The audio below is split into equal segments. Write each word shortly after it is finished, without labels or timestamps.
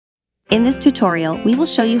In this tutorial, we will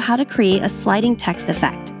show you how to create a sliding text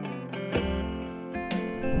effect.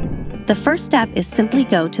 The first step is simply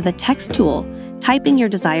go to the text tool, type in your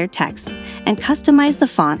desired text, and customize the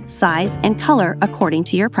font, size, and color according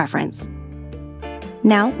to your preference.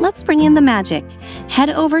 Now, let's bring in the magic. Head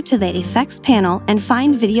over to the Effects panel and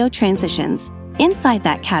find Video Transitions. Inside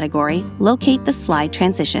that category, locate the Slide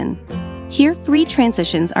transition. Here, 3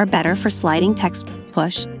 transitions are better for sliding text: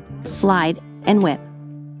 push, slide, and whip.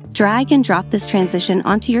 Drag and drop this transition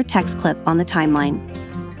onto your text clip on the timeline.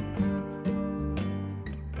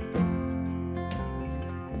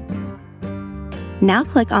 Now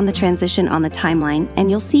click on the transition on the timeline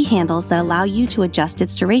and you'll see handles that allow you to adjust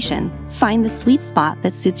its duration. Find the sweet spot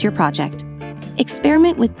that suits your project.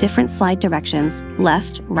 Experiment with different slide directions,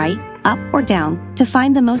 left, right, up, or down, to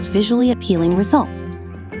find the most visually appealing result.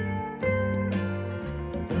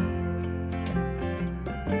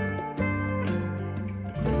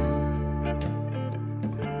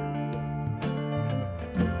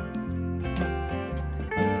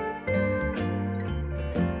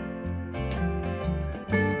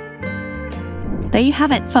 There you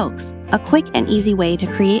have it, folks, a quick and easy way to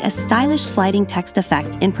create a stylish sliding text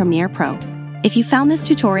effect in Premiere Pro. If you found this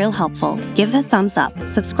tutorial helpful, give it a thumbs up,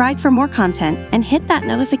 subscribe for more content, and hit that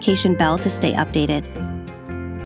notification bell to stay updated.